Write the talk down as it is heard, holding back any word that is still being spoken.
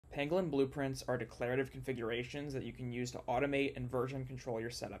Pangolin blueprints are declarative configurations that you can use to automate and version control your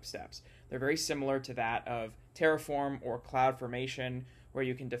setup steps. They're very similar to that of Terraform or CloudFormation, where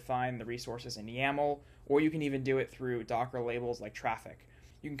you can define the resources in YAML, or you can even do it through Docker labels like traffic.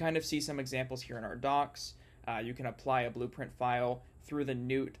 You can kind of see some examples here in our docs. You can apply a blueprint file through the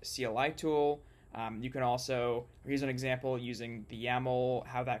Newt CLI tool. You can also, here's an example using the YAML,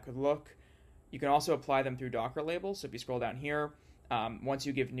 how that could look. You can also apply them through Docker labels. So if you scroll down here, once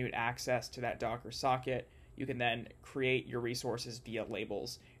you give Newt access to that Docker socket, you can then create your resources via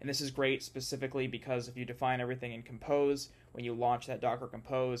labels. And this is great specifically because if you define everything in Compose, when you launch that Docker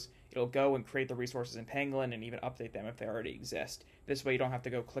Compose, it'll go and create the resources in Pangolin and even update them if they already exist. This way you don't have to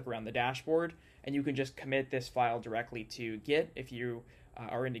go click around the dashboard, and you can just commit this file directly to Git if you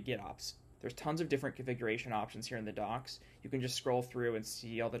are into GitOps. There's tons of different configuration options here in the docs. You can just scroll through and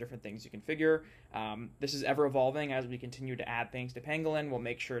see all the different things you configure. This is ever evolving as we continue to add things to Pangolin. We'll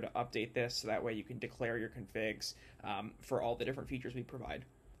make sure to update this so that way you can declare your configs for all the different features we provide.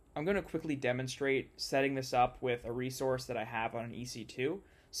 I'm going to quickly demonstrate setting this up with a resource that I have on an EC2.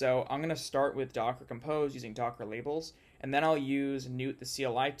 So I'm going to start with Docker Compose using Docker labels, and then I'll use Newt the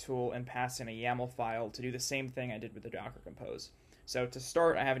CLI tool and pass in a YAML file to do the same thing I did with the Docker Compose. So to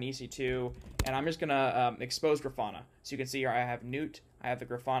start, I have an EC2, and I'm just going to expose Grafana. So you can see here I have Newt, I have the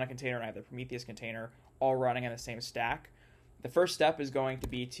Grafana container, and I have the Prometheus container all running in the same stack. The first step is going to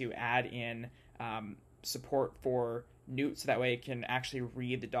be to add in support for Newt so that way it can actually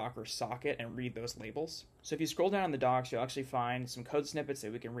read the Docker socket and read those labels. So if you scroll down in the docs, you'll actually find some code snippets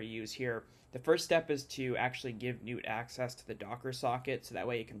that we can reuse here. The first step is to actually give Newt access to the Docker socket so that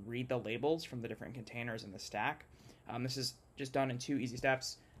way it can read the labels from the different containers in the stack. This is just done in 2 easy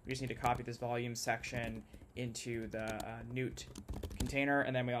steps. We just need to copy this volume section into the Newt container,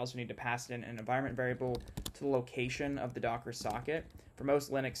 and then we also need to pass in an environment variable to the location of the Docker socket. For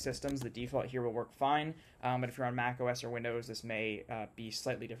most Linux systems, the default here will work fine, but if you're on Mac OS or Windows, this may be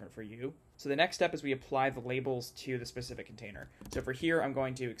slightly different for you. So the next step is we apply the labels to the specific container. So for here, I'm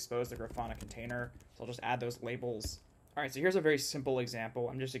going to expose the Grafana container, so I'll just add those labels. All right, so here's a very simple example.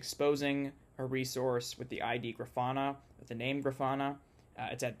 I'm just exposing a resource with the ID Grafana, with the name Grafana.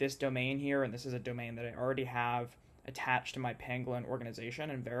 It's at this domain here, and this is a domain that I already have attached to my Pangolin organization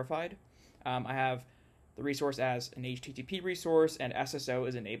and verified. I have the resource as an HTTP resource, and SSO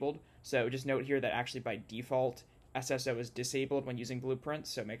is enabled. So just note here that actually by default, SSO is disabled when using blueprints,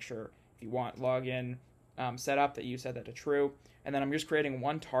 so make sure if you want login setup that you set that to true. And then I'm just creating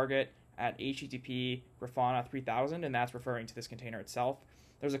one target at HTTP Grafana 3000, and that's referring to this container itself.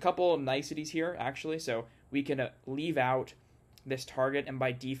 There's a couple of niceties here, actually, so we can leave out this target, and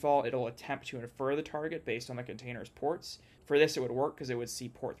by default, it'll attempt to infer the target based on the container's ports. For this, it would work because it would see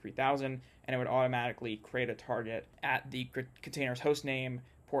port 3000, and it would automatically create a target at the container's host name,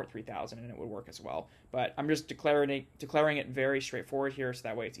 port 3000, and it would work as well. But I'm just declaring it very straightforward here, so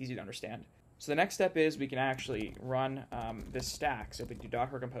that way it's easy to understand. So the next step is we can actually run this stack. So if we do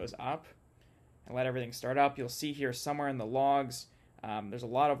Docker Compose up and let everything start up, you'll see here somewhere in the logs, there's a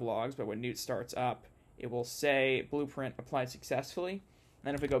lot of logs, but when Newt starts up, it will say blueprint applied successfully. And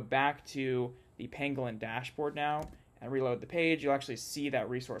then if we go back to the Pangolin dashboard now and reload the page, you'll actually see that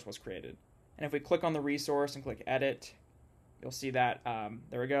resource was created. And if we click on the resource and click edit, you'll see that,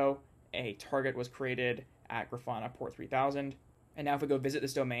 there we go, a target was created at Grafana port 3000. And now if we go visit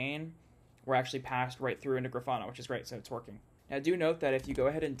this domain, we're actually passed right through into Grafana, which is great, so it's working. Now do note that if you go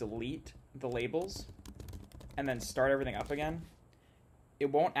ahead and delete the labels and then start everything up again,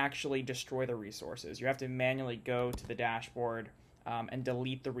 it won't actually destroy the resources. You have to manually go to the dashboard and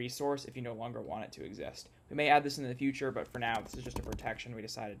delete the resource if you no longer want it to exist. We may add this in the future, but for now, this is just a protection we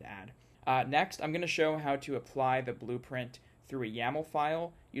decided to add. Next, I'm going to show how to apply the blueprint through a YAML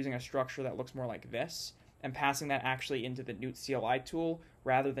file using a structure that looks more like this, and passing that actually into the Newt CLI tool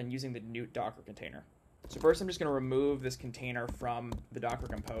rather than using the Newt Docker container. So first, I'm just going to remove this container from the Docker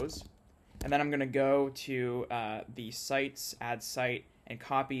Compose, and then I'm going to go to the sites, add site, and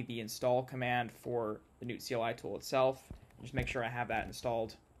copy the install command for the Newt CLI tool itself. Just make sure I have that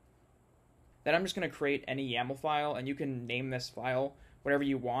installed. Then I'm just going to create any YAML file, and you can name this file whatever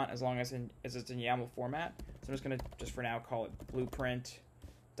you want as long as it's in YAML format. So I'm just going to, just for now, call it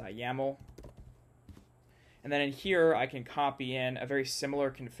blueprint.yaml. And then in here, I can copy in a very similar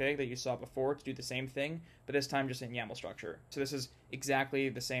config that you saw before to do the same thing, but this time just in YAML structure. So this is exactly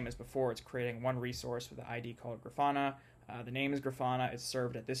the same as before. It's creating one resource with an ID called Grafana. The name is Grafana. It's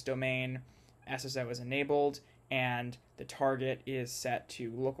served at this domain. SSO is enabled, and the target is set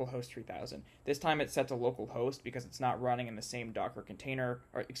to localhost 3000. This time it's set to localhost because it's not running in the same Docker container,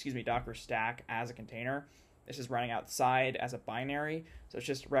 or excuse me, Docker stack as a container. This is running outside as a binary, so it's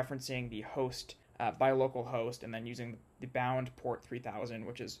just referencing the host by localhost and then using the bound port 3000,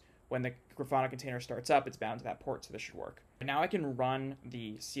 which is when the Grafana container starts up, it's bound to that port, so this should work. Now I can run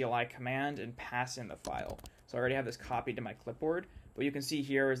the CLI command and pass in the file. So I already have this copied to my clipboard. What you can see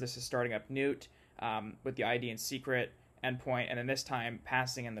here is this is starting up Newt with the ID and secret endpoint, and then this time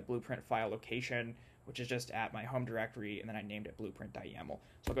passing in the blueprint file location, which is just at my home directory, and then I named it blueprint.yaml.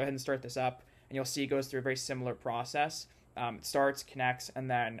 So I'll go ahead and start this up, and you'll see it goes through a very similar process. It starts, connects, and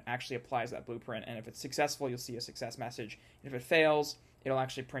then actually applies that blueprint, and if it's successful, you'll see a success message. And if it fails, it'll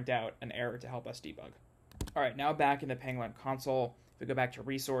actually print out an error to help us debug. All right, now back in the Pangolin console, if we go back to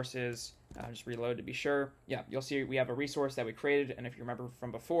resources, just reload to be sure. Yeah, you'll see we have a resource that we created, and if you remember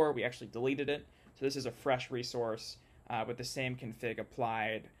from before, we actually deleted it. So this is a fresh resource with the same config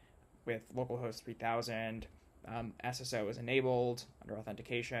applied with localhost 3000. SSO is enabled under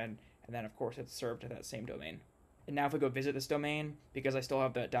authentication, and then of course it's served to that same domain. And now if we go visit this domain, because I still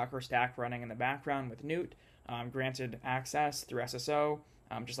have the Docker stack running in the background with Newt, granted access through SSO,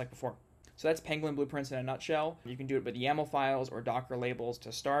 just like before. So that's Pangolin blueprints in a nutshell. You can do it with YAML files or Docker labels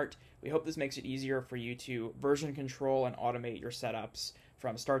to start. We hope this makes it easier for you to version control and automate your setups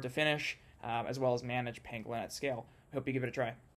from start to finish, as well as manage Pangolin at scale. I hope you give it a try.